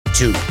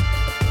to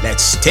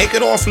Let's Take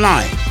It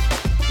Offline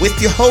with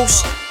your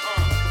host,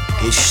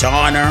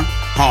 Kishana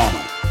Palmer.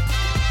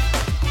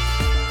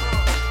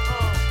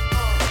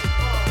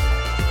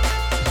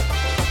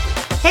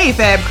 Hey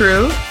Fab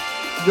Crew,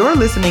 you're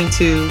listening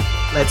to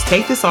Let's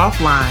Take This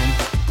Offline,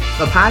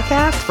 the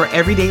podcast for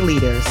everyday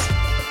leaders.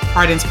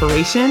 Part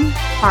inspiration,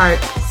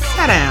 part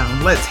sit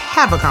down, let's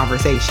have a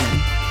conversation.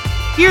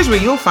 Here's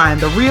where you'll find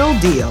the real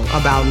deal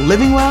about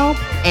living well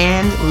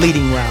and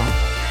leading well.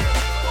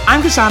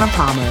 I'm Kishana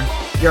Palmer,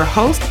 your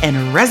host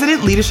and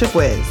resident leadership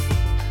whiz.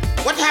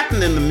 What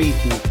happened in the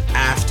meeting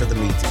after the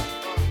meeting?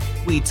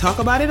 We talk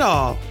about it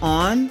all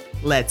on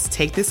Let's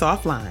Take This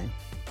Offline.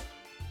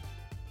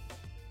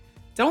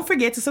 Don't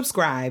forget to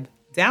subscribe,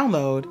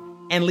 download,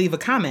 and leave a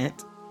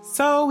comment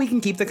so we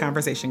can keep the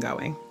conversation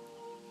going.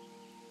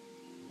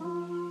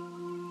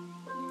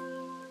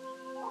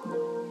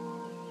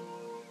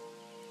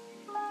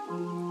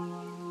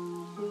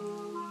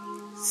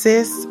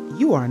 Sis,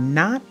 you are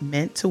not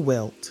meant to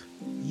wilt.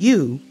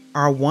 You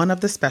are one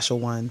of the special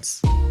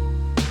ones.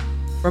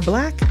 For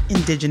Black,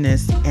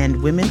 Indigenous,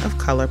 and women of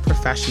color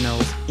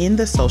professionals in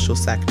the social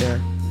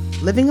sector,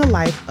 living a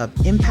life of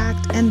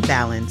impact and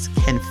balance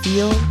can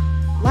feel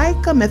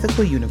like a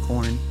mythical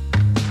unicorn.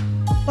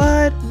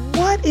 But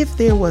what if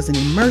there was an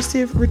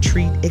immersive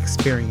retreat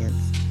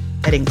experience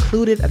that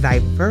included a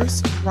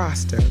diverse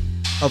roster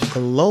of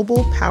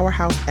global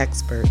powerhouse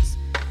experts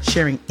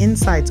sharing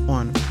insights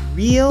on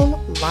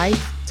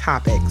real-life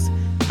topics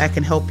that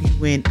can help you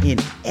win in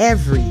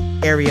every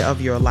area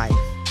of your life?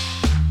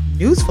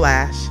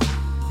 Newsflash,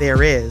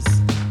 there is.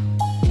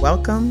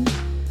 Welcome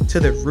to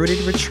the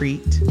Rooted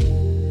Retreat.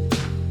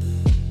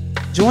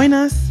 Join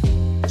us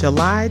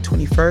July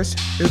 21st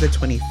through the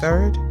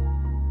 23rd,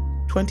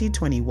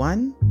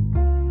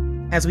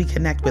 2021, as we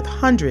connect with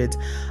hundreds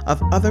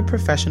of other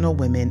professional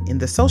women in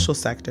the social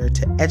sector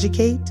to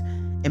educate,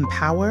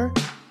 empower,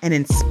 and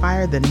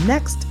inspire the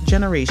next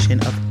generation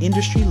of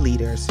industry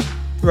leaders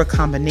through a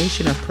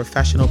combination of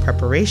professional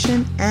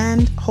preparation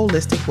and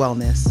holistic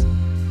wellness.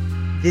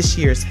 This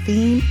year's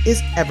theme is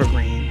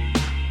Evergreen,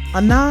 a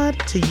nod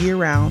to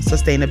year-round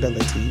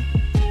sustainability.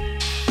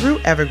 Through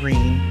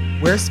Evergreen,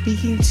 we're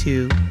speaking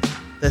to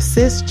the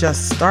sis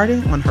just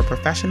starting on her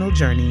professional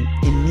journey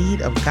in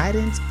need of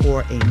guidance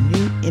or a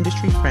new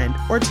industry friend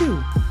or two,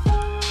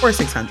 or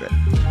 600.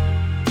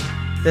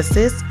 The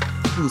sis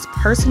whose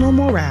personal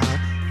morale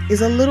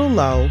is a little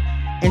low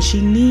and she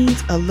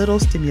needs a little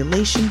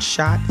stimulation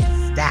shot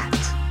stat.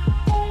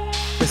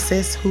 The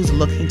sis who's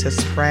looking to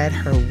spread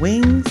her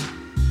wings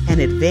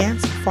and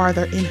advance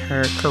farther in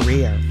her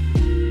career.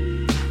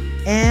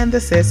 And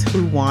the sis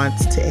who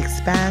wants to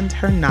expand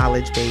her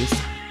knowledge base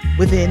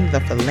within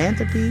the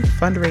philanthropy,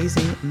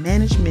 fundraising,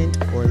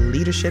 management, or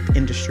leadership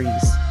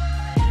industries.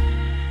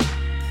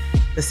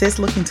 The sis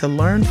looking to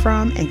learn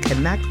from and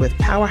connect with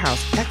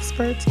powerhouse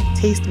experts,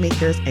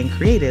 tastemakers, and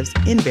creatives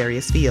in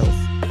various fields.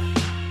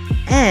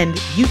 And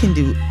you can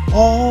do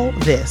all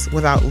this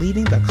without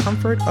leaving the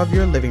comfort of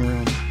your living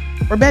room.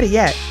 Or better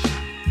yet,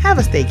 have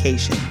a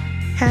staycation.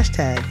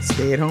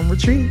 #stay-at-home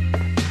retreat.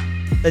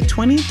 The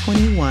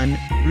 2021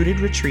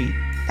 Rooted Retreat,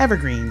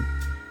 Evergreen,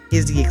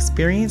 is the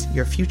experience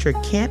your future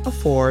can't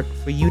afford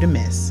for you to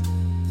miss.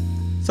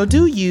 So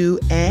do you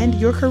and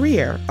your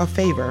career a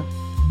favor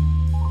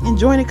and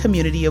join a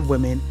community of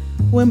women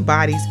who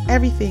embodies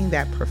everything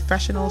that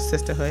professional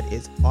sisterhood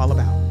is all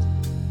about.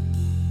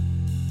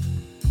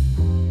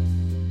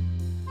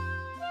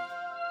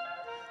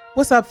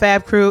 What's up,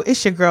 Fab Crew?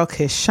 It's your girl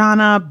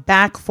Kishana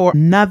back for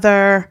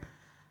another,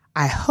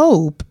 I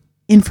hope,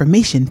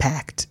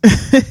 information-packed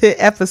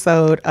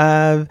episode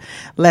of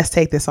Let's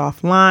Take This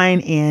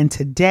Offline. And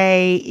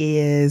today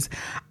is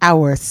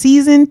our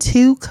season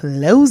 2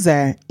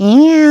 closer.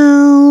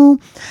 Ew.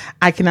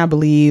 I cannot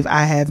believe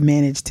I have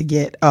managed to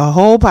get a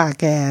whole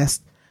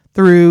podcast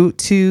through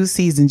 2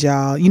 seasons,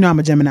 y'all. You know I'm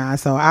a Gemini,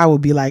 so I will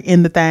be like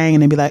in the thing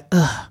and then be like,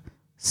 ugh,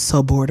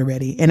 so bored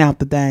already, and out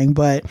the thing.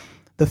 But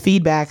the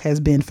feedback has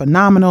been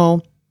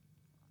phenomenal.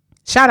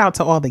 Shout out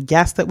to all the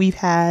guests that we've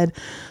had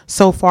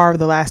so far over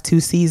the last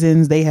 2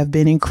 seasons. They have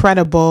been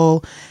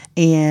incredible.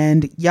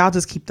 And y'all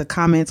just keep the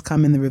comments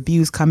coming, the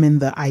reviews coming,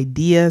 the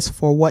ideas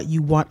for what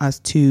you want us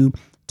to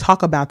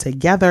talk about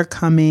together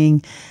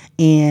coming.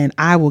 And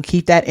I will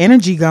keep that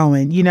energy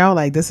going. You know,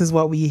 like this is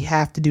what we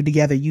have to do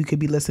together. You could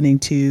be listening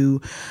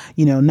to,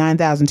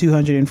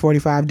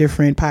 9,245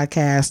 different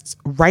podcasts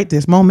right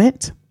this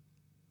moment,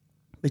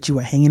 but you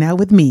are hanging out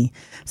with me.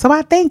 So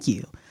I thank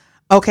you.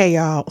 Okay,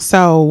 y'all.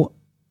 So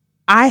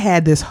I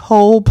had this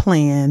whole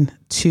plan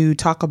to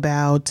talk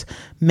about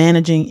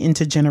managing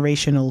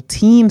intergenerational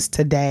teams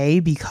today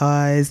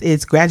because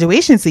it's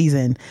graduation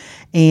season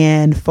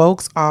and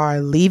folks are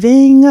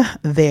leaving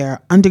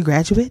their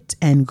undergraduate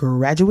and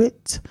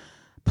graduate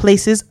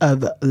places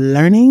of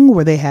learning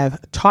where they have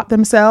taught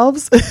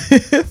themselves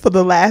for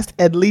the last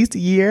at least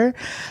year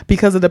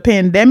because of the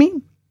pandemic,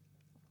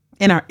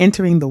 and are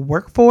entering the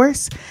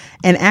workforce.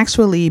 And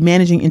actually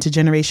managing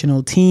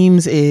intergenerational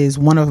teams is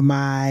one of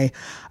the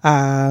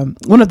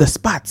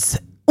spots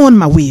in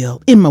my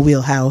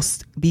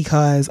wheelhouse,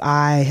 because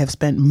I have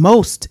spent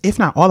most, if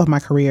not all of my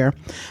career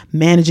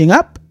managing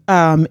up,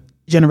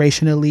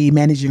 generationally,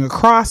 managing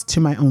across to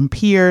my own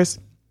peers.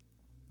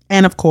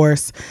 And of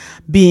course,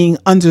 being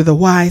under the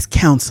wise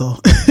counsel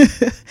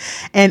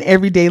and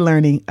everyday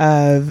learning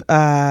of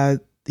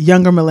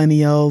younger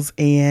millennials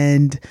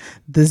and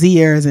the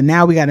Zers. And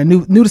now we got a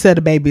new set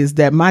of babies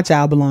that my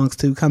child belongs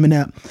to coming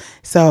up.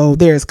 So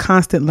there's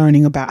constant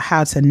learning about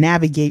how to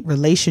navigate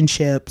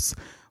relationships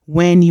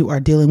when you are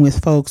dealing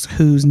with folks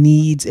whose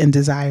needs and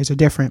desires are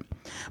different.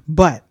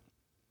 But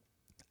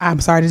I'm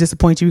sorry to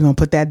disappoint you. We're going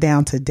to put that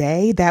down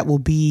today. That will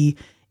be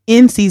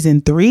in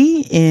season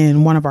 3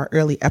 in one of our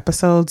early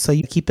episodes. So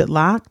you keep it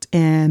locked.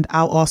 And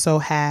I'll also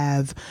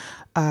have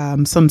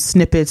some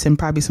snippets and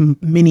probably some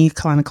mini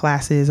kind of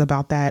classes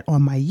about that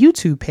on my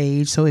YouTube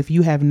page. So if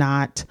you have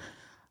not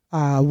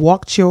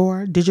walked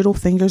your digital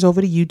fingers over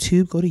to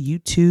YouTube, go to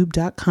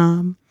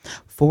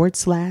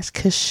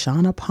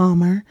youtube.com/Kishana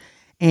Palmer,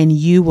 and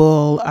you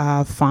will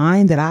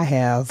find that I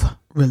have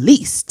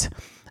released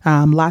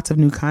lots of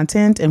new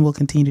content and will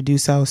continue to do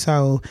so.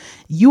 So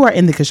you are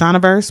in the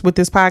Kishanaverse with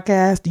this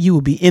podcast. You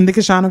will be in the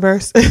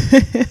Kishanaverse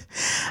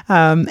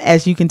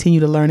as you continue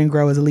to learn and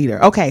grow as a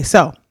leader. Okay,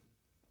 so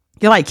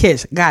you're like,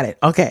 Kish, got it.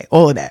 Okay,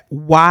 all of that.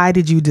 Why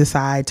did you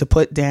decide to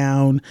put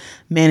down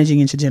managing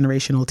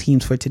intergenerational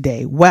teams for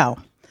today? Well,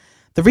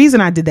 the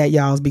reason I did that,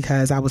 y'all, is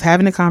because I was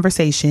having a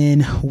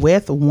conversation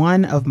with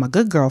one of my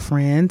good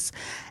girlfriends,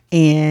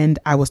 and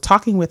I was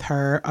talking with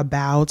her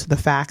about the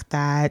fact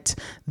that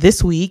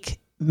this week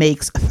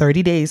makes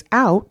 30 days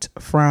out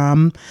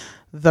from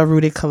the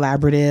Rooted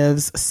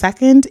Collaborative's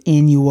second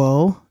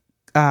annual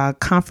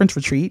conference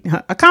retreat,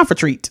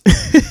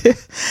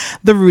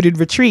 the Rooted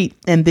Retreat.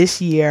 And this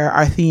year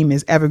our theme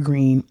is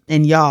evergreen.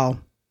 And y'all,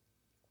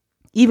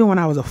 even when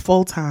I was a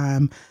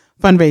full-time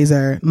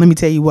fundraiser, let me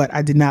tell you what,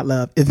 I did not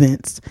love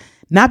events.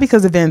 Not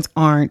because events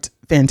aren't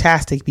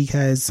fantastic,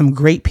 because some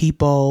great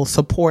people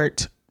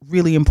support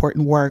really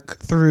important work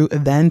through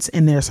events.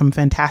 And there's some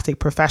fantastic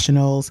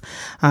professionals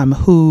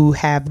who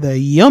have the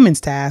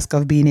yeoman's task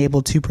of being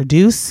able to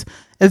produce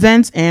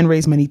events and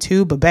raise money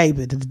too. But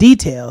baby, the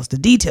details,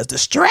 the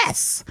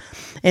stress.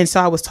 And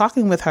so I was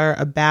talking with her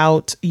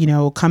about,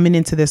 coming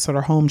into this sort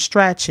of home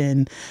stretch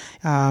and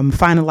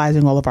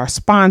finalizing all of our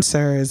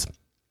sponsors,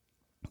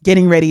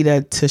 getting ready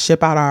to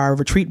ship out our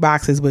retreat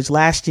boxes, which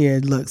last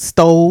year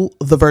stole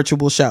the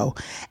virtual show.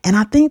 And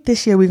I think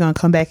this year we're going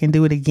to come back and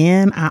do it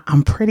again.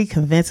 I'm pretty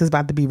convinced it's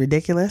about to be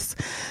ridiculous.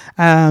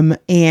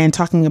 And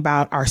talking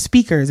about our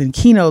speakers and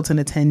keynotes and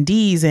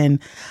attendees. And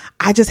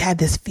I just had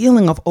this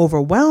feeling of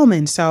overwhelm.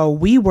 And so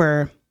we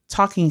were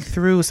talking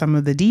through some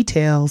of the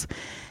details.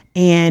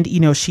 And,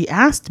 she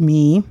asked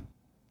me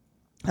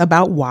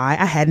about why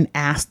I hadn't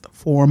asked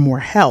for more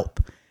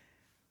help.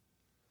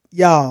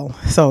 Y'all,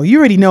 so you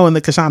already know in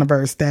the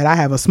Kishanaverse that I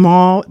have a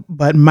small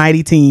but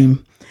mighty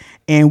team,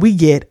 and we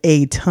get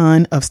a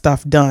ton of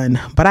stuff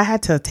done. But I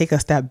had to take a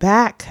step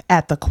back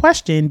at the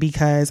question,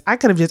 because I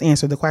could have just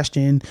answered the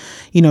question,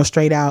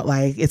 straight out,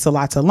 like, it's a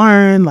lot to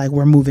learn. Like,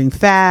 we're moving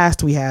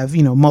fast. We have,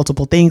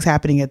 multiple things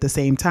happening at the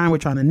same time. We're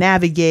trying to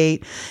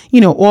navigate,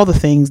 all the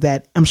things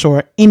that I'm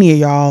sure any of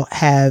y'all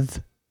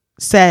have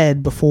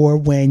said before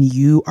when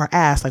you are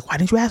asked, like, why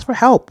didn't you ask for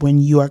help when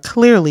you are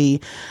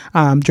clearly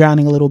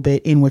drowning a little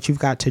bit in what you've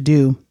got to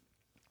do?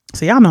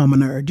 So y'all know I'm a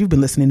nerd. You've been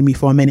listening to me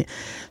for a minute.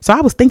 So I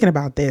was thinking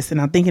about this,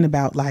 and I'm thinking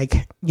about,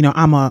 like,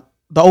 I'm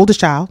the oldest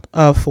child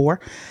of 4,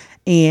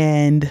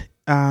 and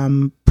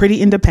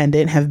pretty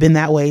independent, have been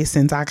that way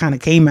since I kind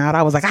of came out.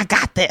 I was like, I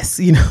got this,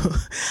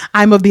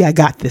 I'm of the I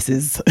got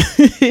thises,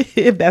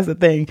 if that's a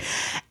thing.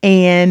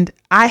 And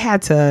I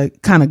had to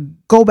kind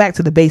of go back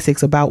to the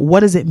basics about what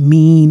does it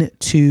mean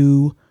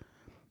to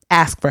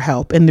ask for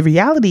help. And the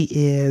reality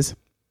is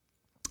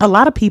a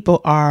lot of people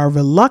are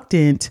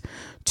reluctant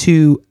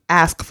to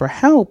ask for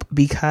help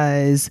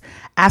because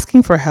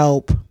asking for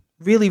help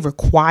really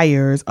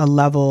requires a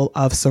level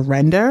of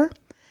surrender,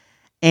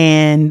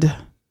 and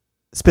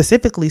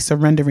specifically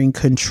surrendering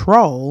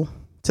control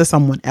to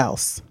someone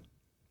else.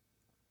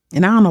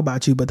 And I don't know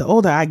about you, but the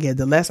older I get,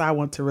 the less I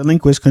want to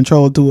relinquish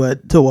control to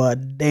a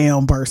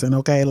damn person.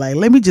 Okay. Like,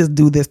 let me just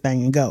do this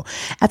thing and go.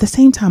 At the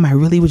same time, I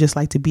really would just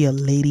like to be a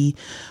lady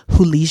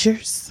who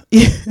leisures,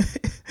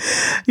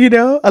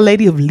 a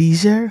lady of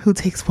leisure who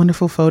takes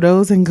wonderful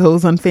photos and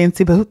goes on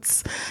fancy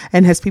boats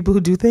and has people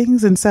who do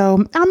things. And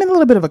so I'm in a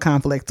little bit of a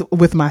conflict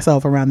with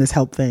myself around this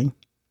help thing,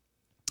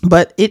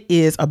 but it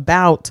is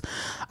about,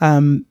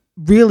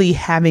 really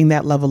having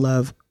that level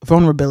of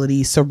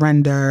vulnerability,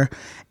 surrender,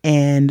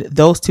 and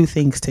those two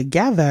things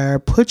together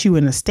put you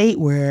in a state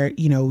where,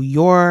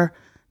 your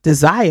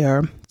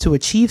desire to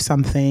achieve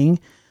something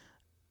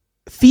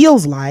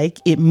feels like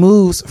it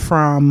moves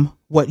from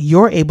what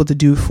you're able to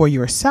do for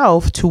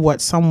yourself to what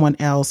someone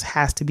else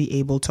has to be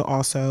able to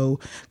also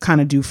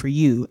kind of do for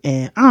you.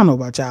 And I don't know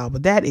about y'all,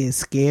 but that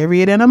is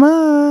scarier than a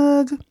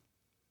mug.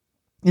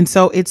 And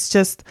so it's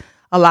just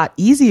a lot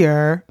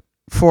easier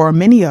for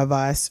many of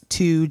us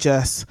to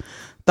just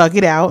thug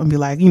it out and be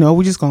like,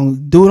 we're just going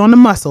to do it on the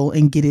muscle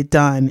and get it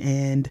done.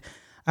 And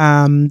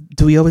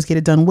do we always get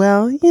it done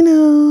well?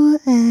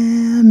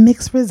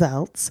 Mixed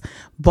results.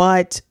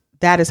 But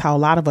that is how a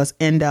lot of us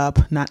end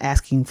up not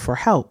asking for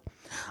help.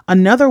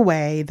 Another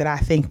way that I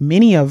think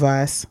many of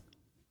us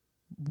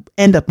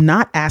end up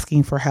not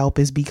asking for help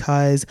is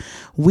because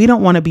we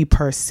don't want to be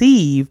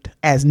perceived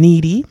as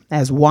needy,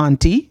 as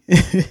wanty,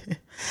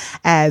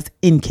 as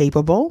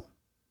incapable,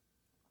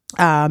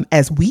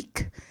 as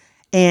weak.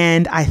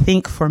 And I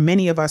think for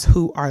many of us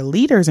who are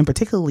leaders and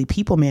particularly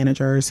people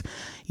managers,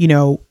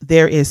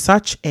 there is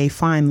such a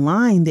fine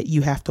line that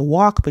you have to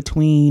walk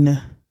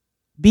between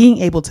being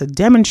able to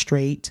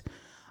demonstrate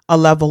a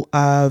level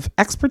of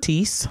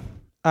expertise,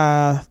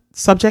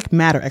 subject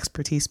matter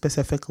expertise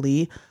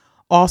specifically,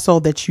 also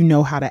that you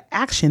know how to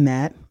action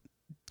that.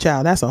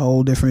 Child, that's a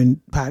whole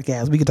different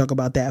podcast. We could talk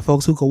about that.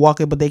 Folks who can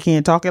walk it, but they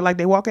can't talk it like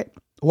they walk it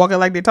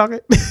like they talk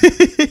it.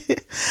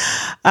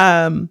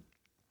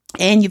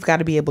 And you've got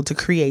to be able to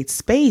create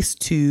space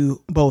to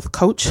both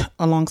coach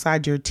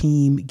alongside your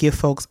team, give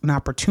folks an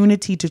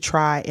opportunity to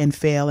try and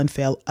fail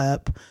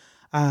up,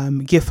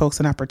 give folks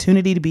an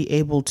opportunity to be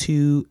able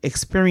to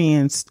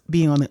experience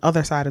being on the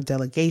other side of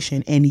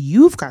delegation. And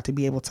you've got to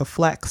be able to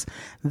flex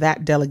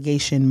that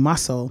delegation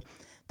muscle.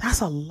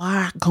 That's a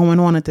lot going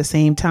on at the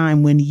same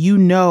time when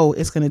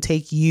it's going to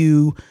take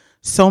you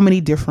so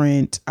many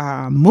different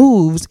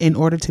moves in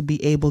order to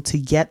be able to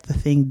get the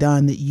thing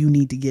done that you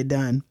need to get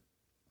done.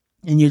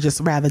 And you just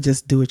rather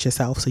just do it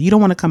yourself. So you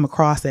don't want to come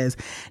across as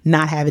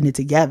not having it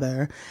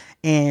together.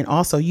 And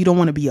also you don't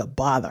want to be a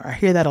bother. I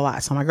hear that a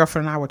lot. So my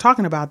girlfriend and I were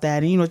talking about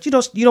that. And you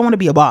don't want to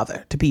be a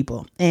bother to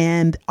people.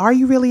 And are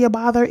you really a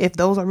bother if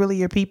those are really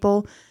your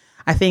people?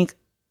 I think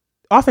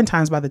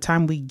oftentimes by the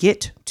time we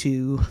get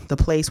to the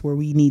place where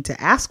we need to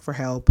ask for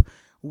help,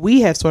 we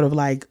have sort of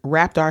like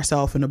wrapped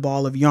ourselves in a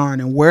ball of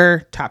yarn and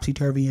we're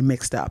topsy-turvy and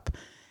mixed up.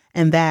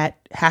 And that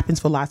happens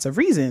for lots of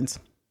reasons.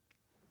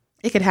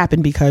 It could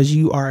happen because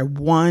you are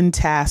one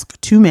task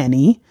too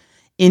many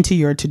into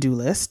your to-do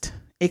list.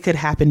 It could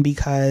happen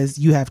because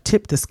you have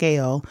tipped the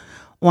scale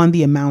on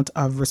the amount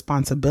of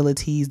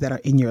responsibilities that are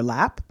in your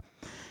lap.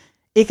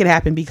 It could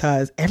happen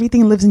because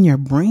everything lives in your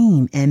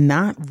brain and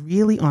not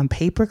really on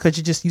paper because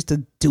you're just used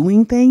to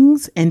doing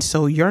things. And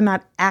so you're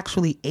not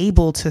actually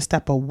able to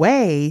step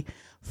away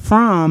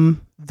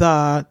from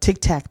the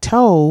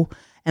tic-tac-toe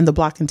and the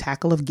block and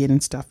tackle of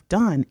getting stuff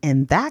done.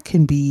 And that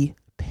can be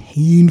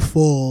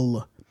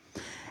painful.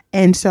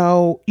 And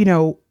so,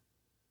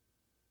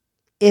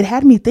 it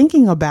had me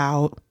thinking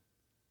about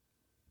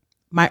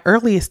my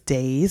earliest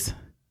days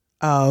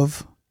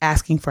of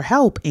asking for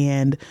help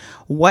and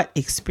what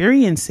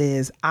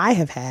experiences I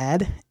have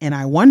had. And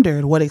I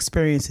wondered what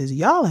experiences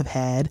y'all have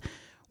had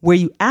where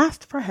you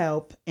asked for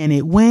help and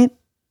it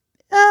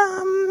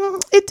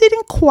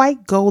didn't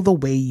quite go the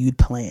way you'd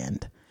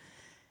planned.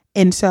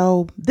 And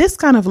so this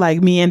kind of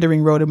like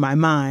meandering road in my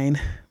mind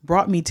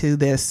brought me to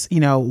this,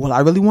 I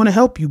really want to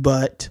help you,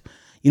 but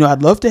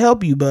I'd love to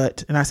help you,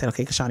 but, and I said,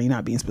 okay, Kashani, you're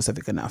not being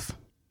specific enough.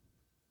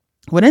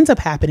 What ends up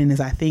happening is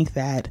I think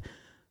that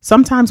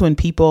sometimes when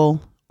people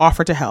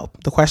offer to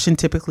help, the question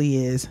typically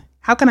is,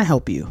 how can I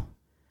help you?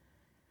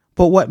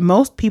 But what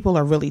most people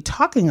are really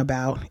talking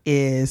about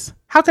is,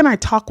 how can I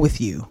talk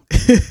with you?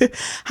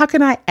 How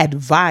can I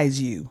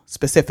advise you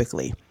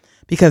specifically?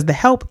 Because the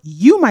help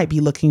you might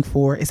be looking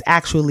for is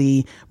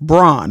actually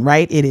brawn,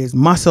 right? It is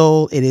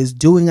muscle. It is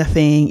doing a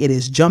thing. It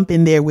is jump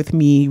in there with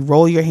me,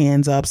 roll your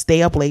hands up,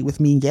 stay up late with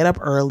me, get up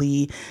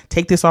early,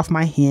 take this off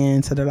my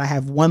hands so that I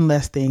have one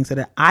less thing so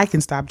that I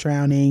can stop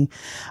drowning.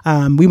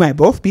 We might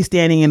both be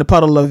standing in a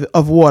puddle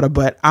of water,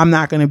 but I'm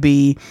not going to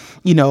be,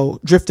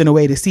 drifting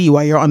away to sea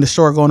while you're on the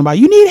shore going about,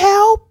 you need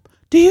help?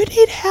 Do you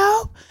need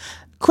help?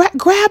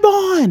 Grab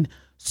on,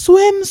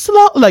 swim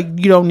slow. Like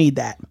you don't need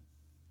that.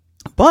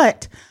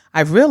 But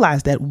I've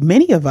realized that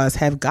many of us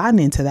have gotten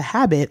into the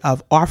habit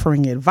of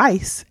offering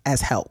advice as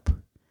help.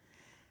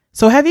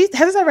 So has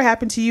this ever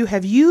happened to you?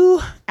 Have you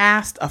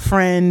asked a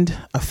friend,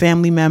 a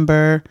family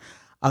member,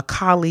 a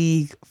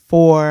colleague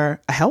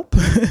for help?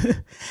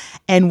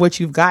 And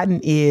what you've gotten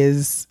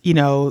is,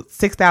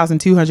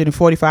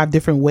 6,245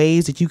 different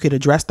ways that you could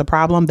address the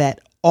problem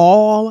that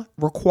all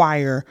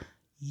require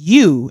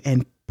you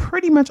and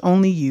pretty much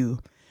only you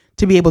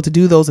to be able to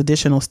do those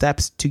additional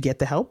steps to get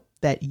the help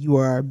that you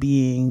are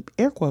being,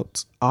 air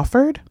quotes,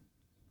 offered.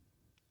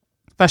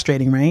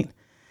 Frustrating, right?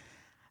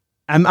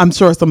 I'm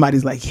sure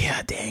somebody's like,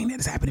 yeah, dang, that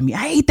has happened to me. I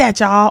hate that,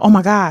 y'all. Oh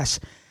my gosh.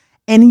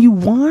 And you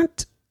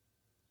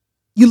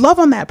love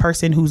on that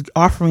person who's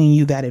offering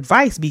you that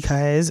advice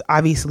because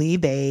obviously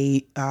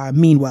they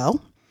mean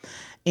well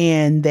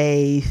and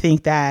they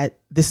think that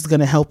this is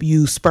going to help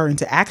you spur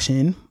into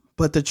action.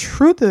 But the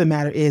truth of the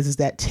matter is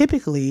that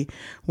typically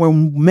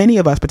when many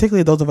of us,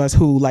 particularly those of us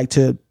who like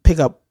to pick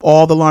up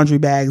all the laundry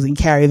bags and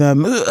carry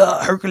them,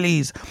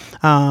 Hercules,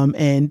 I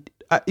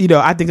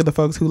think of the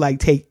folks who like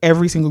take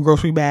every single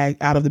grocery bag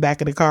out of the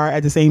back of the car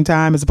at the same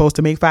time as opposed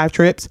to make 5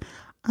 trips.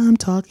 I'm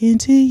talking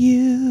to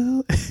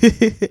you.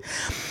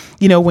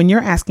 when you're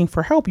asking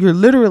for help, you're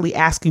literally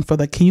asking for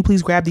the, can you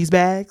please grab these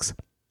bags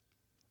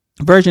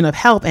version of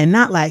help, and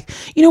not like,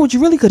 what you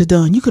really could have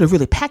done? You could have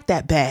really packed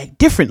that bag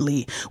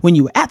differently when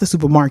you were at the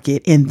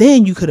supermarket. And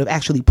then you could have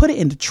actually put it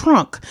in the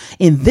trunk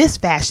in this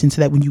fashion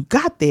so that when you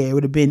got there, it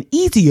would have been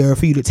easier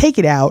for you to take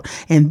it out.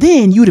 And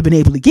then you would have been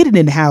able to get it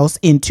in the house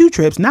in 2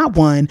 trips, not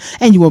 1,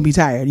 and you won't be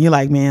tired. And you're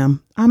like,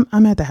 ma'am,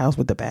 I'm at the house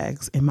with the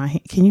bags in my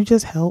hand. Can you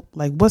just help?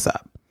 Like, what's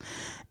up?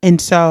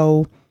 And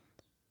so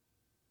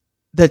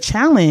the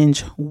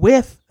challenge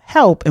with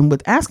help and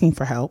with asking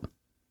for help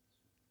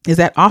is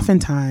that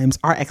oftentimes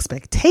our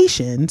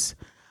expectations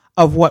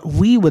of what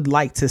we would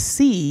like to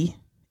see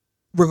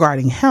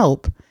regarding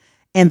help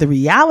and the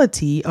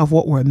reality of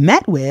what we're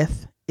met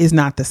with is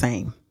not the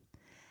same.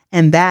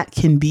 And that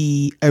can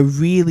be a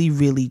really,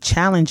 really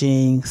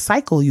challenging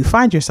cycle you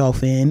find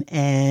yourself in.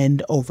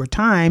 And over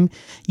time,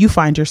 you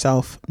find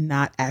yourself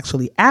not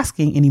actually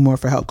asking anymore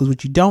for help, because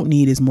what you don't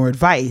need is more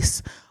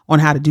advice on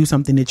how to do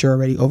something that you're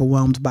already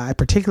overwhelmed by,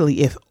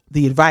 particularly if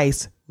the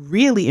advice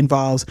really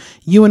involves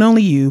you and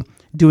only you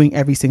doing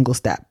every single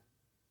step.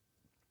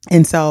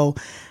 And so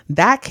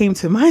that came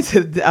to mind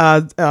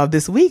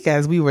this week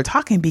as we were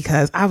talking,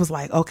 because I was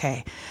like,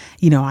 okay,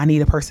 I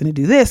need a person to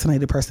do this, and I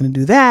need a person to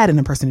do that, and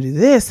a person to do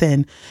this.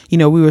 And, we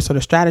were sort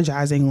of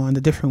strategizing on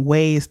the different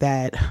ways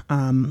that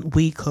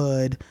we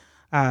could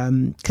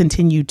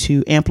continue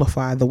to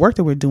amplify the work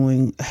that we're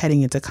doing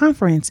heading into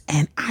conference.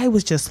 And I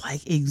was just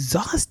like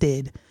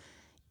exhausted,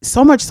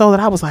 so much so that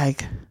I was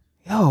like,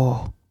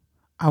 yo,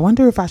 I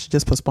wonder if I should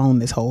just postpone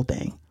this whole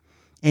thing.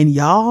 And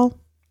y'all,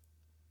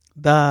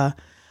 the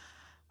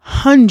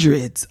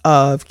hundreds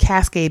of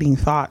cascading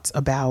thoughts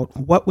about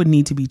what would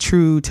need to be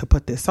true to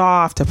put this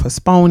off, to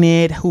postpone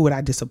it, who would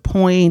I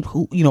disappoint,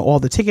 who, all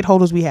the ticket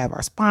holders we have,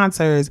 our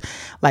sponsors,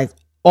 like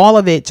all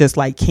of it just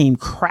like came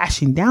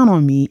crashing down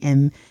on me.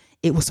 And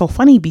it was so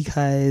funny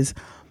because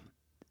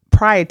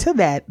prior to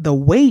that, the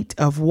weight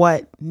of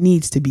what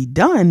needs to be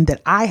done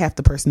that I have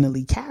to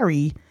personally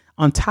carry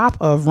on top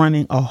of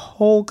running a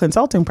whole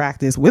consulting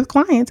practice with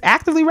clients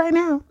actively right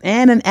now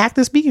and an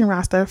active speaking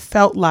roster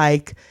felt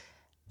like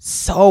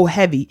so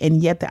heavy.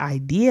 And yet the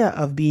idea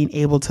of being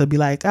able to be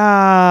like,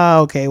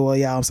 okay, well,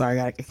 yeah, I'm sorry,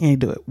 I can't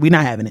do it. We're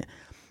not having it.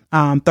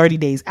 30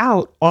 days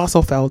out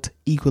also felt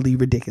equally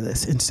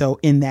ridiculous. And so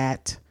in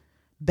that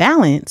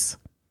balance,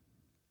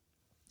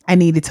 I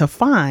needed to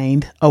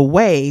find a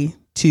way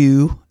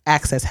to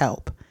access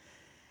help.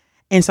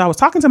 And so I was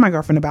talking to my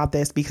girlfriend about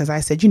this because I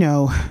said,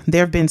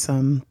 there have been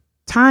some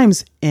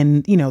times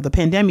in, the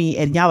pandemic,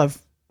 and y'all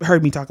have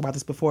heard me talk about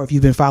this before if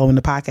you've been following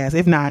the podcast.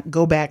 If not,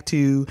 go back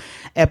to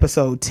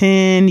episode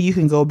 10. You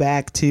can go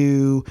back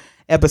to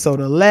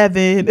episode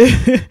 11.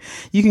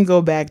 You can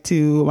go back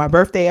to my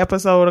birthday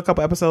episode a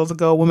couple episodes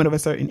ago, Women of a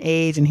Certain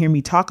Age, and hear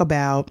me talk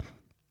about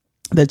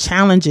the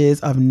challenges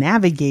of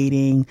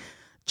navigating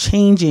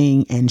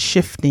changing and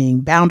shifting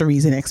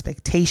boundaries and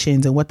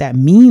expectations, and what that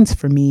means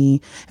for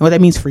me and what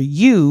that means for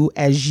you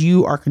as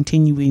you are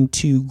continuing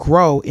to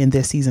grow in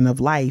this season of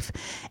life.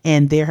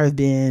 And there have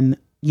been,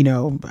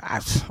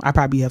 I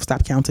probably have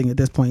stopped counting at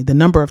this point, the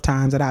number of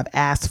times that I've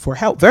asked for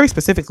help, very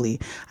specifically,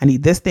 I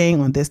need this thing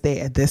on this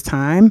day at this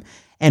time.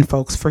 And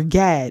folks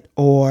forget,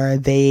 or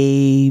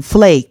they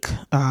flake,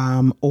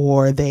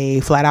 or they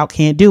flat out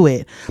can't do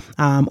it.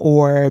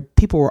 Or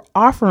people were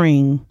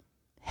offering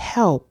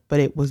help, but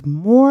it was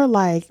more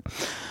like,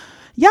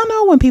 y'all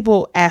know when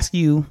people ask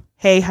you,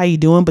 hey, how you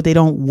doing? But they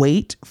don't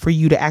wait for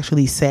you to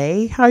actually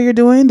say how you're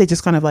doing. They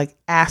just kind of like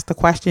ask the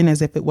question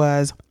as if it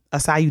was a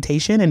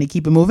salutation and they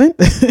keep it moving.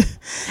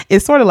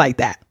 It's sort of like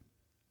that.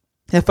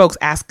 And folks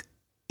ask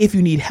if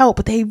you need help,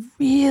 but they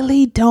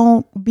really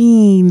don't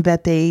mean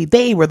that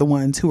they were the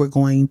ones who are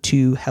going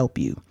to help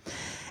you.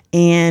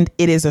 And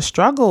it is a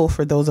struggle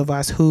for those of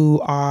us who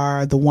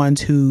are the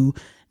ones who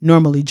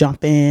normally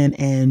jump in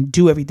and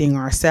do everything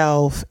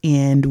ourselves,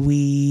 and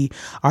we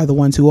are the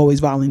ones who always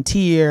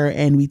volunteer,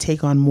 and we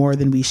take on more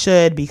than we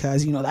should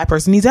because that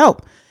person needs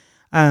help,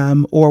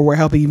 or we're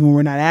helping even when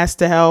we're not asked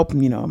to help.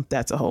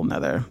 That's a whole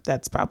nother,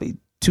 that's probably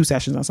 2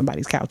 sessions on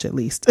somebody's couch at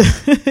least.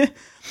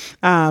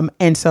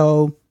 And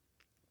so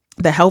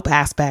the help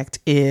aspect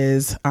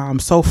is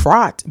so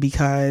fraught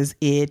because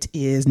it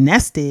is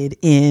nested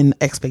in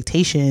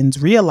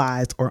expectations,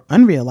 realized or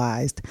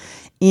unrealized,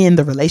 in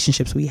the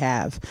relationships we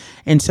have.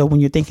 And so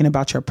when you're thinking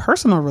about your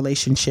personal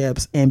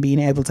relationships and being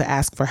able to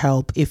ask for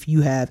help, if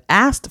you have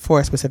asked for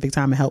a specific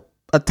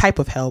type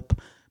of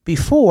help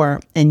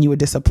before and you were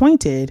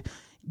disappointed,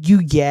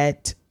 you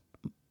get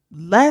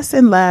less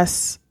and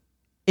less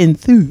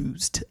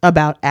enthused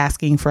about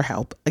asking for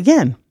help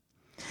again.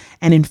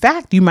 And in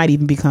fact, you might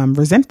even become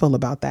resentful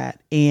about that.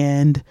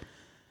 And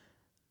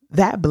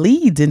that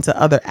bleeds into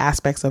other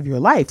aspects of your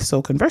life.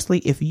 So conversely,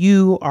 if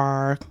you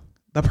are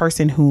the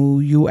person who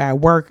you at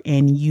work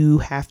and you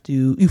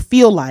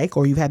feel like,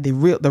 or you've had the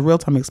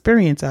real-time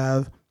experience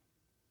of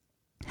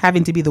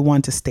having to be the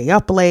one to stay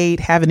up late,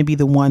 having to be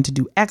the one to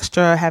do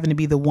extra, having to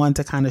be the one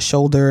to kind of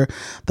shoulder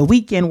the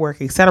weekend work,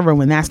 etc.,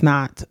 when that's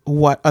not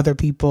what other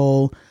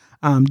people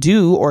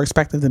do or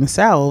expect of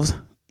themselves,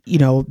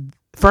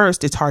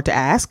 first it's hard to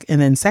ask. And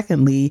then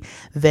secondly,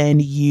 then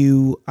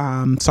you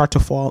start to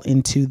fall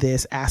into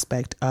this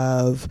aspect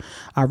of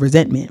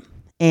resentment.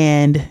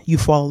 And you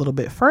fall a little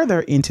bit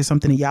further into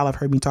something that y'all have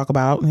heard me talk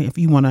about. If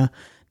you want to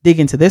dig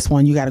into this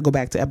one, you got to go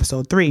back to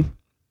episode 3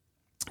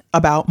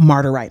 about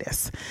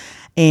martyritis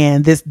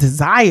and this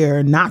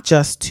desire not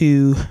just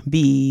to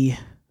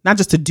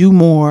do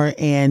more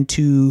and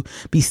to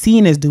be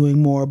seen as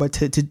doing more, but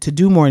to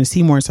do more and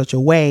see more in such a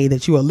way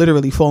that you are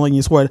literally following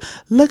your sword.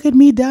 Look at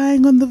me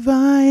dying on the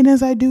vine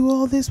as I do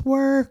all this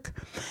work.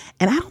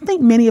 And I don't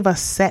think many of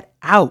us set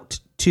out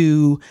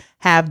to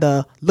have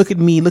the look at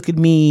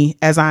me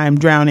as I'm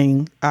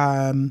drowning,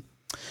 banner.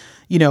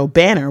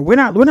 We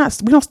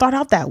don't start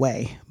out that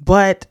way.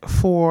 But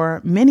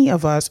for many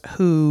of us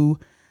who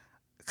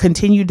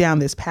continue down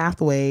this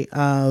pathway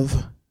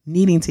of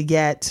needing to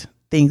get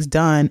things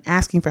done,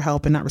 asking for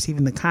help and not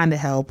receiving the kind of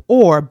help,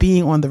 or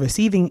being on the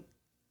receiving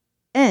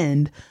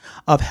end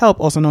of help,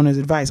 also known as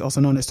advice,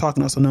 also known as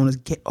talking, also known as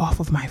get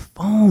off of my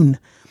phone,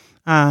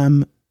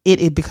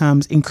 it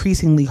becomes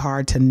increasingly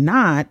hard to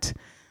not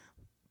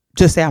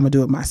just say I'm gonna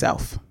do it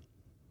myself.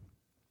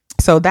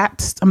 So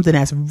that's something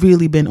that's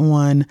really been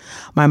on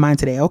my mind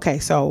today. Okay,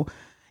 so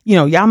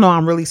y'all know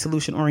I'm really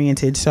solution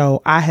oriented.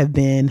 So I have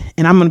been,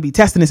 and I'm going to be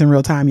testing this in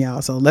real time,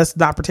 y'all. So let's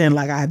not pretend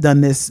like I have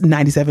done this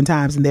 97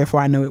 times and therefore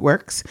I know it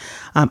works.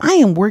 I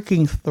am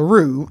working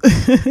through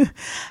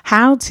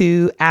how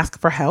to ask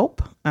for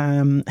help,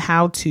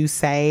 how to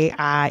say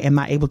I am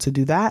not able to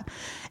do that.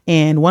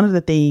 And one of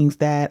the things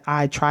that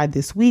I tried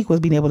this week was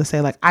being able to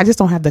say, like, I just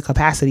don't have the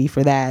capacity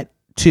for that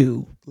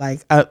too.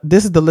 Like,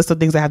 this is the list of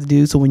things I have to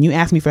do. So when you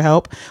ask me for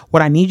help,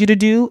 what I need you to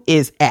do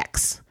is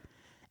X.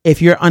 If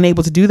you're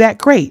unable to do that,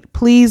 great.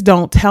 Please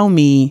don't tell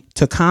me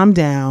to calm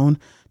down,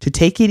 to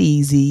take it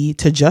easy,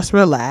 to just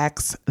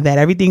relax, that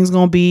everything's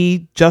going to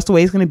be just the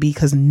way it's going to be,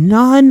 because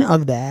none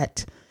of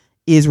that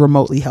is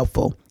remotely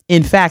helpful.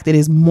 In fact, it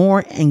is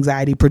more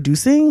anxiety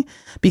producing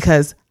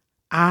because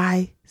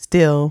I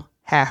still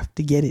have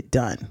to get it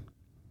done.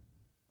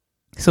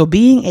 So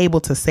being able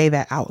to say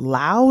that out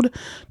loud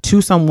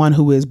to someone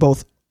who is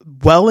both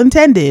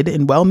well-intended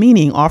and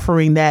well-meaning,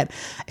 offering that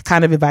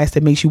kind of advice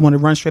that makes you want to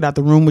run straight out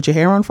the room with your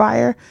hair on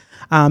fire,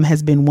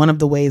 has been one of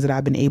the ways that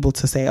I've been able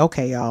to say,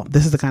 okay, y'all,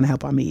 this is the kind of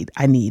help I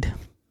need.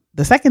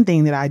 The second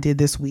thing that I did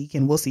this week,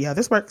 and we'll see how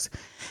this works,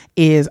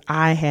 is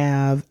I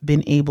have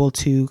been able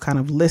to kind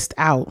of list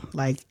out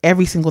like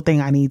every single thing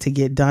I need to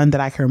get done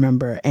that I can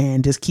remember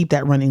and just keep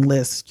that running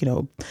list.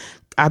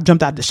 I've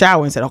jumped out the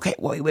shower and said, okay,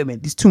 wait a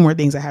minute, these 2 more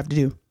things I have to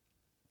do.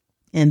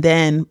 And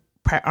then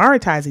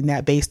prioritizing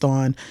that based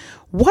on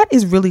what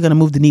is really going to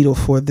move the needle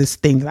for this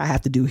thing that I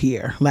have to do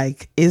here.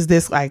 Like, is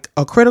this like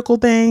a critical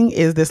thing?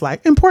 Is this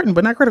like important,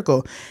 but not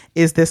critical?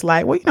 Is this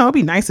like, well, it'd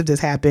be nice if this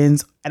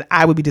happens and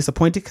I would be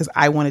disappointed because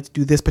I wanted to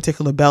do this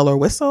particular bell or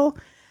whistle.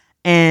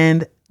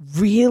 And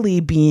really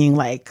being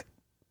like,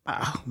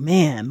 oh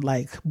man,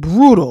 like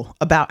brutal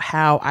about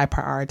how I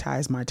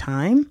prioritize my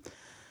time.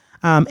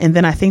 And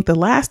then I think the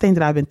last thing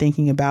that I've been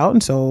thinking about,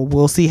 and so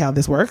we'll see how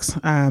this works,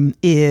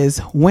 is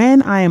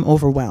when I am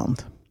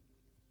overwhelmed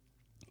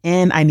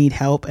and I need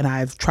help and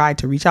I've tried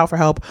to reach out for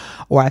help,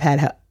 or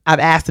I've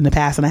asked in the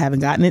past and I haven't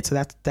gotten it. So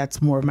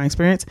that's more of my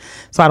experience.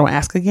 So I don't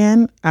ask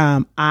again.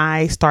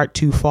 I start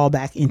to fall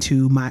back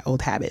into my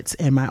old habits,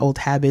 and my old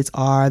habits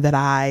are that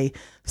I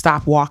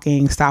stop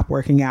walking, stop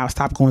working out,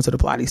 stop going to the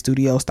Pilates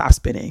studio, stop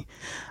spinning,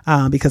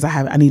 because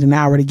I need an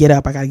hour to get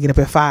up. I got to get up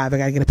at 5. I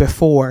got to get up at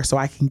 4 so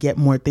I can get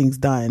more things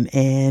done.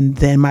 And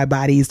then my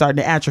body is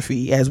starting to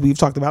atrophy, as we've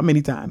talked about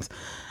many times.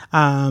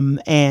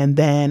 And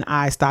then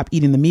I stop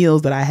eating the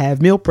meals that I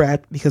have meal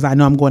prepped, because I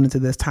know I'm going into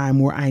this time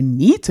where I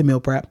need to meal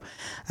prep,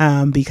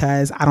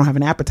 because I don't have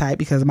an appetite,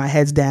 because my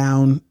head's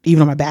down, even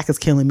though my back is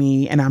killing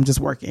me and I'm just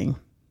working.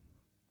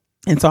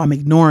 And so I'm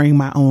ignoring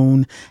my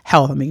own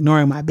health. I'm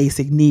ignoring my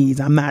basic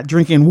needs. I'm not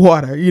drinking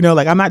water,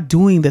 I'm not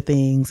doing the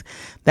things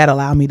that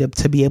allow me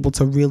to be able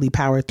to really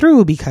power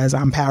through, because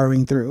I'm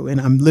powering through and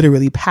I'm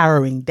literally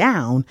powering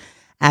down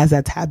as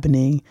that's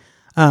happening.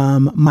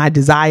 My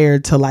desire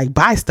to like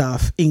buy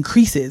stuff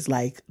increases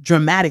like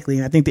dramatically.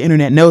 And I think the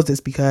internet knows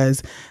this,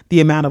 because the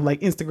amount of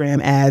like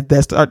Instagram ads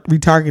that start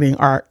retargeting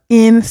are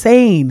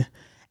insane.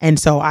 And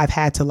so I've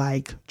had to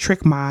like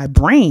trick my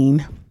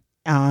brain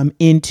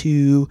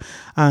into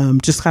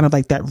just kind of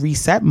like that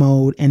reset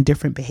mode and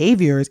different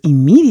behaviors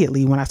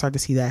immediately when I start to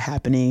see that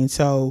happening.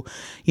 So,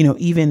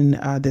 even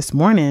this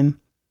morning,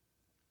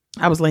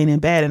 I was laying in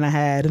bed and I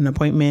had an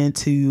appointment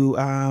to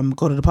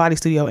go to the Pilates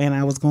studio, and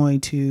I was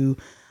going to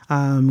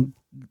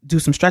do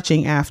some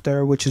stretching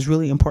after, which is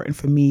really important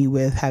for me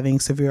with having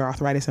severe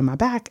arthritis in my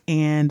back.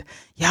 And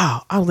I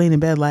was laying in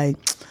bed like,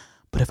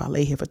 but if I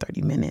lay here for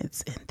 30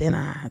 minutes and then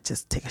I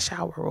just take a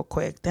shower real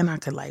quick, then I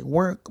could like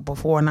work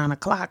before 9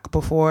 o'clock,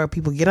 before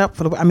people get up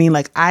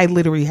I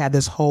literally had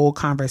this whole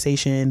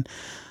conversation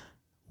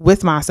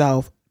with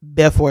myself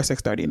before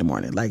 6:30 in the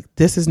morning. Like,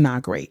 this is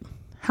not great.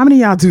 How many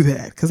of y'all do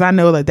that? Because I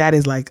know that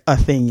is like a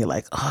thing. You're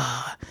like,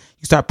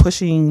 you start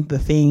pushing the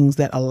things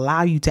that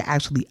allow you to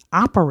actually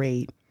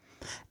operate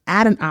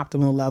at an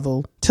optimal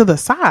level to the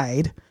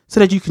side so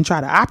that you can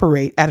try to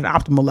operate at an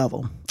optimal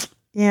level.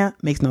 Yeah,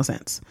 makes no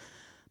sense.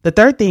 The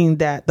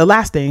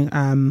last thing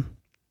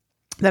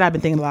that I've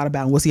been thinking a lot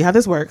about, and we'll see how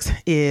this works,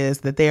 is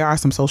that there are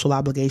some social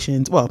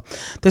obligations. Well,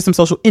 there's some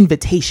social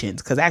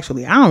invitations, because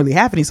actually I don't really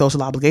have any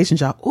social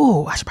obligations, y'all.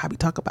 Oh, I should probably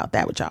talk about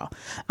that with y'all.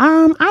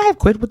 I have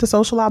quit with the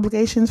social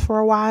obligations for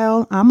a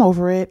while. I'm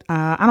over it.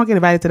 I don't get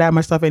invited to that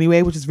much stuff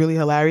anyway, which is really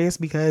hilarious,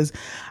 because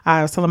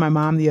I was telling my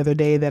mom the other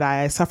day that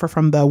I suffer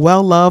from the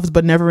well-loved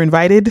but never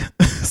invited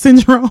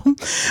syndrome,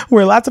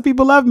 where lots of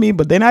people love me,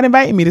 but they're not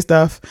inviting me to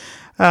stuff.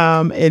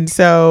 And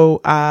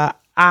so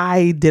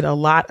I did a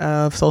lot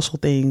of social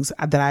things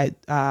that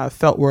I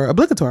felt were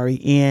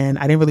obligatory, and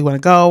I didn't really want to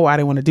go. I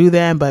didn't want to do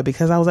them, but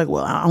because I was like,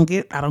 well, I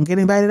don't get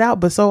invited out,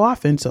 but so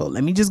often, so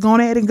let me just go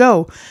ahead and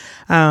go.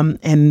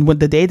 And when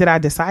the day that I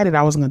decided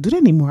I wasn't going to do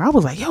that anymore, I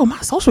was like, yo, my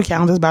social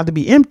calendar is about to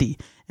be empty.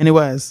 And it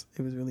was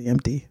really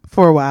empty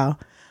for a while.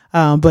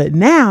 But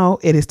now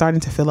it is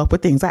starting to fill up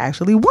with things I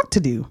actually want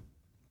to do.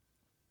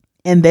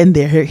 And then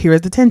here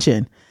is the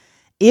tension.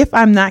 If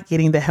I'm not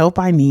getting the help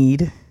I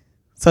need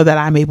so that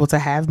I'm able to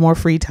have more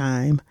free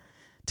time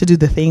to do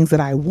the things that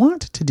I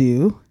want to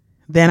do,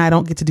 then I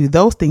don't get to do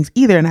those things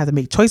either. And I have to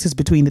make choices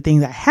between the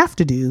things I have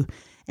to do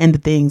and the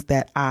things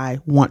that I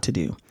want to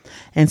do.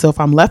 And so if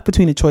I'm left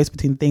between a choice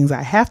between the things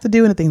I have to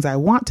do and the things I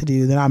want to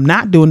do, then I'm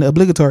not doing the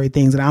obligatory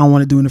things that I don't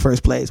want to do in the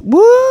first place.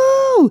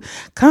 Woo!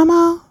 Come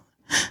on.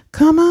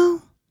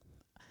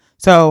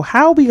 So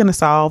how are we going to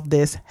solve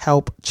this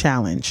help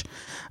challenge?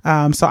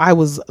 So I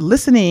was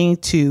listening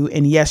to,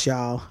 and yes,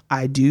 y'all,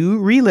 I do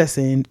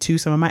re-listen to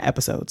some of my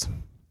episodes,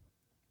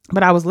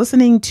 but I was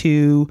listening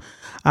to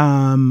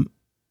my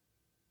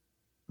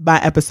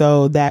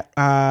episode that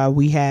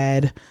we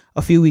had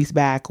a few weeks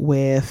back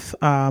with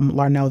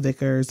Larnell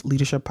Vickers,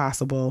 Leadership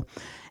Possible.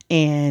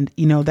 And,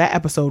 that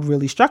episode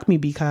really struck me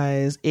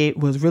because it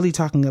was really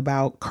talking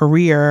about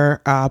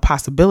career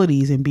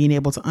possibilities and being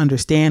able to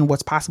understand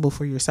what's possible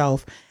for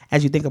yourself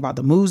as you think about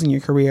the moves in your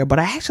career. But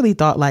I actually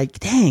thought, like,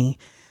 dang,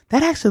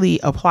 that actually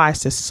applies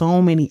to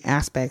so many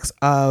aspects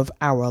of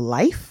our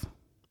life,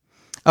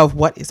 of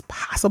what is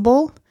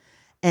possible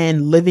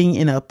and living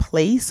in a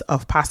place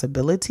of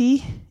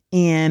possibility.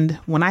 And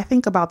when I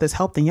think about this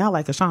help thing, y'all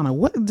like,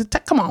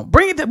 Ashana, come on,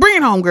 bring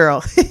it home,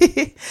 girl.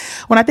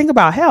 When I think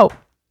about help,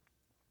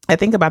 I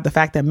think about the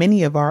fact that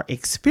many of our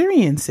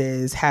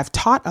experiences have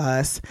taught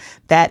us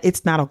that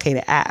it's not okay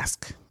to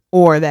ask,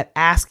 or that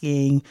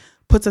asking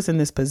puts us in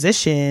this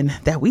position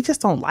that we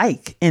just don't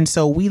like. And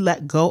so we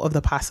let go of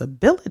the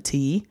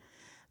possibility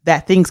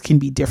that things can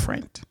be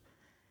different.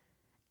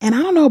 And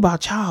I don't know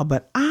about y'all,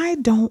 but I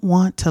don't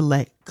want to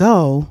let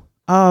go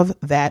of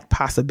that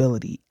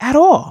possibility at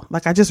all.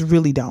 Like, I just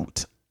really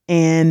don't.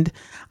 And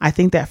I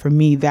think that for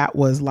me, that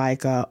was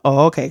like,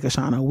 okay,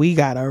 Kashana, we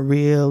got to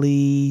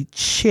really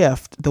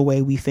shift the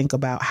way we think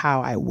about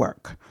how I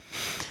work.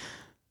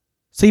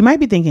 So you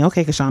might be thinking,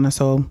 okay, Kashana,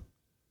 so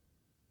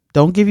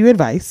don't give you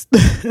advice.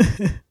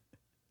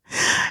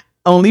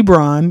 Only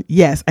brawn.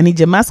 Yes, I need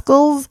your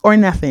muscles or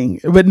nothing.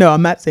 But no,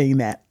 I'm not saying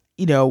that.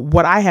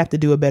 What I have to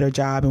do a better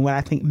job, and what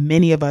I think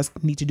many of us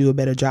need to do a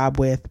better job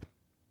with,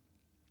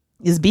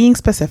 is being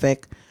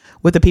specific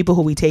with the people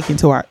who we take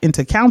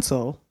into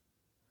counsel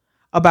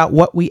about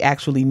what we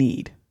actually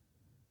need.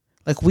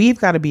 Like, we've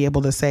got to be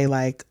able to say,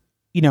 like,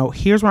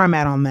 here's where I'm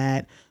at on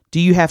that. Do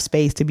you have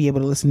space to be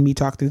able to listen to me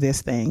talk through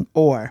this thing?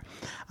 Or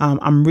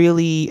I'm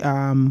really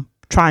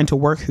trying to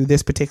work through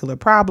this particular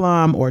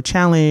problem or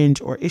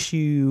challenge or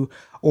issue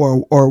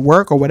or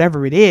work or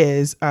whatever it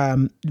is.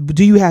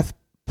 Do you have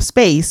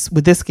space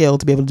with this skill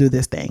to be able to do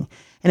this thing?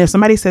 And if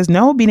somebody says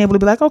no, being able to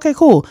be like, okay,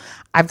 cool,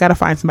 I've got to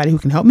find somebody who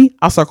can help me.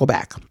 I'll circle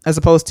back, as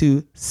opposed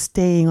to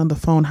staying on the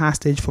phone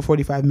hostage for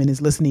 45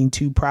 minutes, listening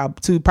to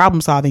problem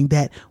solving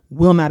that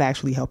will not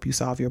actually help you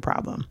solve your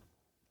problem.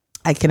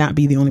 I cannot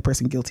be the only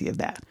person guilty of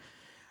that.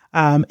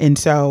 And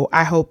so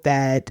I hope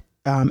that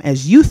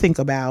as you think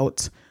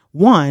about,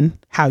 one,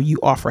 how you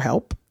offer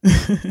help,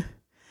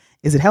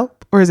 is it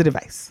help or is it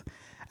advice?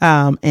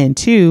 And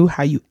two,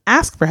 how you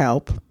ask for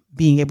help,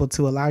 being able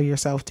to allow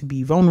yourself to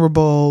be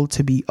vulnerable,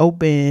 to be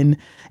open,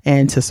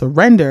 and to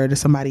surrender to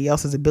somebody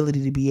else's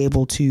ability to be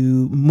able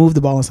to move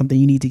the ball on something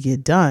you need to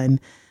get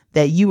done,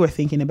 that you are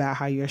thinking about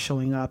how you're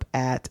showing up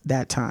at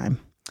that time.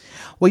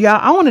 Well, y'all,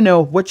 I want to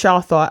know what y'all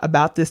thought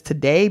about this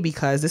today,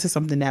 because this is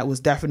something that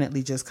was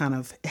definitely just kind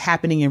of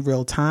happening in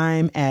real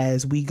time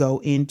as we go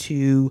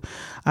into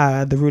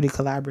the Rooted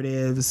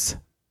Collaborative's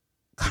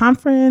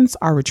conference,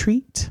 our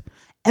retreat.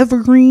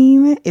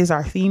 Evergreen is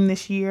our theme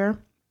this year.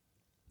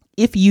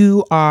 If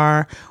you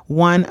are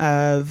one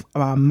of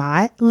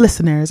my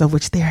listeners, of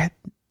which there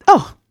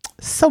are,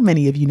 so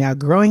many of you now,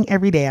 growing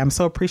every day, I'm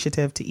so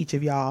appreciative to each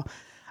of y'all,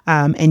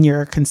 and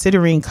you're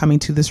considering coming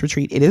to this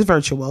retreat. It is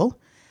virtual.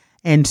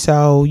 And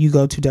so you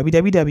go to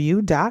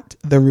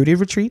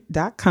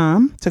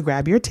www.therootedretreat.com to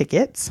grab your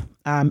tickets.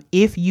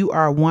 If you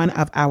are one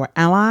of our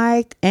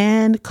ally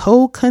and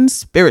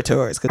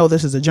co-conspirators, because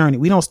this is a journey.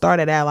 We don't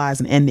start at allies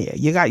and end there.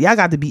 Y'all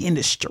got to be in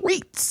the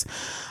streets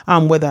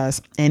with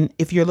us. And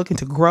if you're looking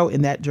to grow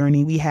in that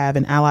journey, we have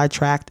an ally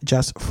track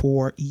just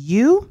for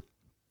you.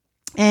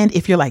 And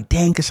if you're like,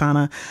 dang,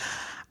 Kishana,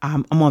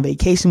 I'm on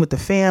vacation with the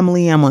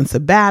family, I'm on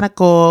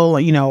sabbatical,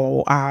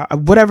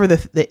 whatever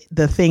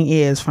the thing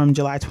is from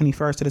July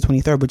 21st to the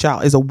 23rd, but y'all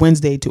is a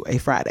Wednesday to a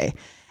Friday.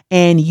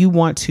 And you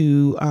want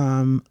to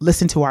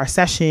listen to our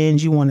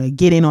sessions, you want to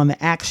get in on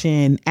the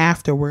action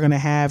after, we're going to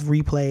have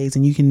replays,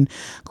 and you can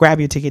grab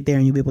your ticket there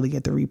and you'll be able to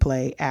get the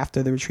replay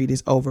after the retreat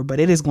is over. But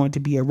it is going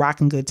to be a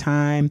rocking good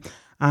time.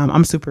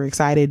 I'm super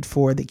excited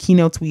for the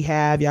keynotes we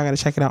have. Y'all got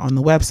to check it out on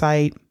the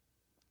website.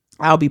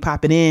 I'll be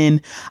popping in.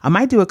 I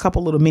might do a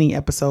couple little mini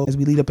episodes as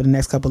we lead up in the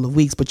next couple of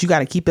weeks, but you got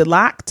to keep it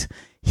locked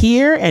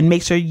here and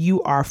make sure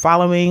you are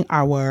following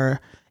our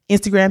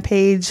Instagram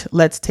page,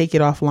 Let's Take It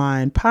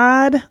Offline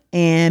Pod,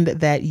 and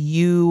that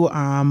you,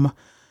 have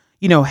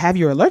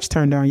your alerts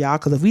turned on, y'all.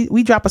 Cause if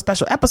we drop a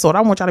special episode,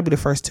 I want y'all to be the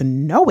first to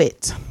know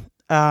it.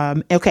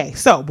 Okay.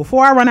 So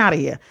before I run out of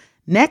here,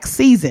 next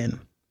season,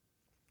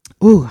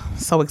 ooh,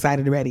 so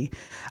excited already.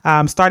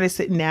 Started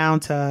sitting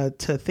down to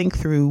think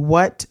through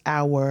what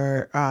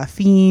our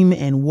theme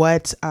and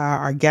what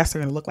our guests are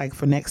going to look like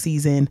for next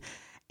season.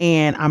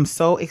 And I'm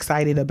so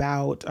excited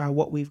about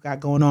what we've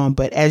got going on.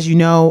 But as you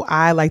know,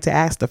 I like to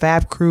ask the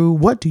Fab crew,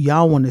 what do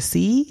y'all want to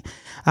see?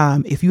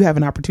 If you have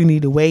an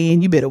opportunity to weigh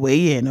in, you better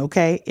weigh in.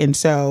 Okay. And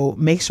so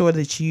make sure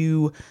that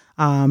you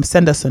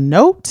send us a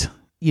note,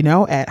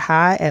 at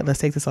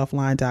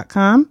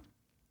hi@letsttakethisoffline.com.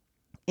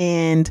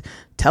 And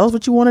tell us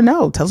what you want to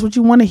know. Tell us what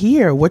you want to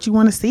hear, what you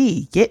want to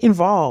see. Get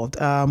involved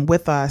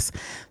with us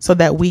so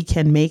that we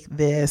can make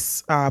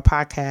this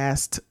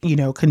podcast,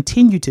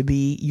 continue to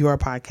be your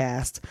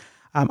podcast.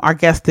 Our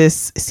guests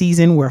this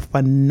season were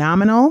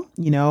phenomenal.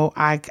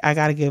 I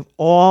got to give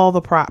all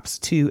the props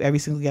to every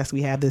single guest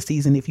we have this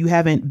season. If you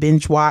haven't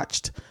binge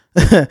listened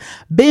to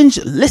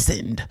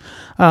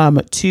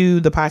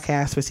the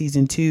podcast for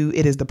season 2,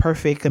 it is the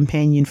perfect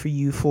companion for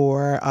you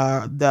for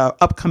the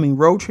upcoming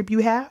road trip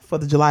you have for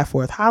the July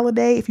 4th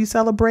holiday. If you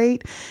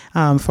celebrate,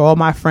 for all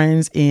my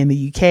friends in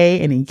the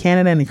UK and in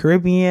Canada and the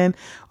Caribbean,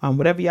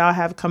 whatever y'all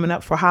have coming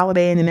up for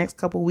holiday in the next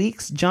couple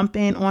weeks, jump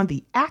in on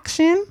the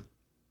action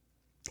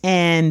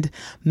and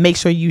make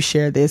sure you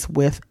share this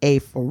with a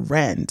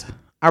friend.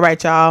 All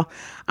right, y'all,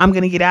 I'm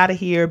going to get out of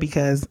here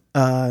because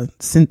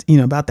since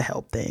about the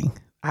help thing,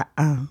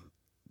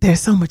 there's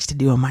so much to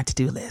do on my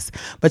to-do list,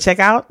 but check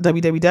out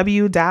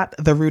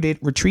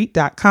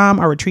www.therootedretreat.com.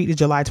 Our retreat is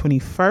July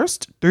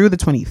 21st through the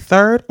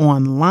 23rd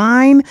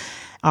online.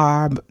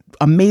 Our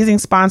amazing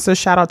sponsor,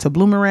 shout out to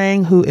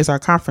Bloomerang, who is our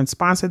conference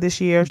sponsor this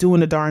year,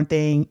 doing the darn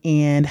thing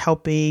and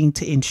helping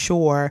to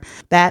ensure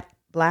that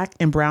Black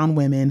and brown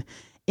women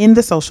in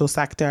the social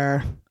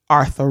sector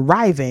are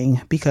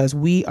thriving, because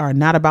we are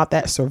not about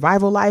that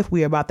survival life.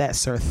 We are about that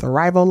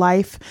thrival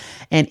life.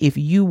 And if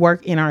you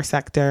work in our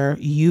sector,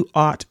 you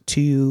ought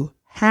to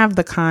have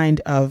the kind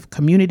of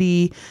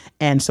community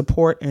and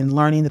support and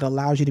learning that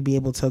allows you to be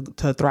able to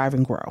thrive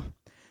and grow.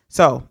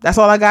 So that's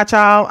all I got,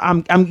 y'all.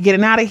 I'm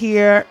getting out of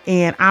here,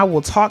 and I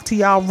will talk to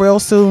y'all real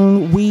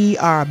soon. We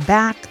are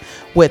back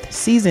with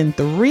season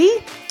 3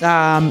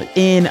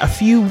 in a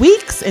few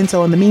weeks. And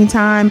so in the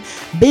meantime,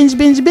 binge,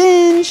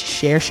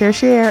 share.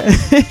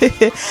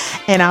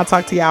 And I'll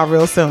talk to y'all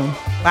real soon.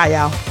 Bye,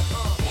 y'all.